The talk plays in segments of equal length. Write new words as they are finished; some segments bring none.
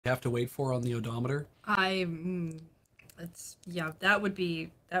You have to wait for on the odometer. It's yeah. That would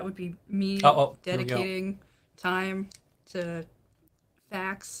be me Here we go. dedicating time to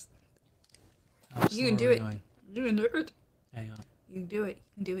facts. How You slow can are do we it. going? You can do it. Hang on. You can do it.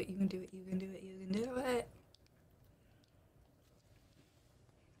 You can do it. You can do it. You can do it. You can do it.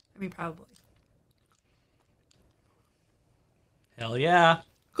 I mean, probably. Hell yeah.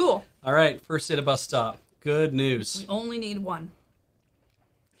 Cool. All right, first at a bus stop. Good news. We only need one.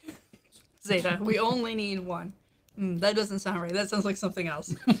 Zeta, we only need one. That doesn't sound right. That sounds like something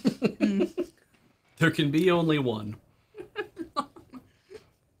else. There can be only one.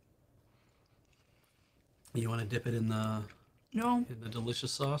 You want to dip it in No, the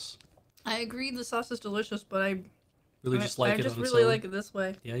delicious sauce? I agree the sauce is delicious, but I Really just like it just on its really own? like it this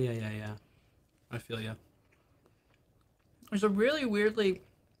way. Yeah. I feel ya. There's a really weirdly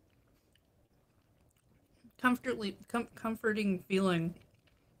comforting feeling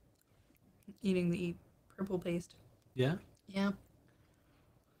eating the purple paste. Yeah? Yeah.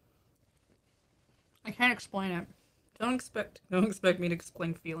 I can't explain it. Don't expect me to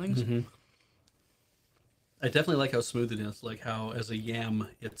explain feelings. Mm-hmm. I definitely like how smooth it is. Like how, as a yam,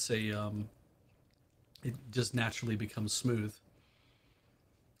 it just naturally becomes smooth.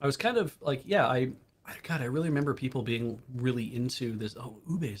 I was kind of like, yeah, God, I really remember people being really into this. Oh,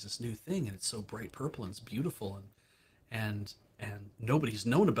 ube is this new thing, and it's so bright purple and it's beautiful, and nobody's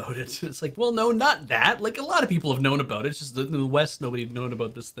known about it. It's like, well, no, not that. Like a lot of people have known about it. It's just that in the West, nobody had known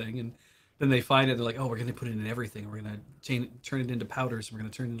about this thing, and then they find it. They're like, oh, we're gonna put it in everything. We're gonna turn it into powders. We're gonna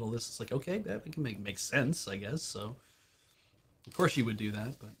turn it into this. It's like, okay, that can make sense, I guess. So, of course, you would do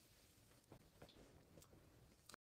that, but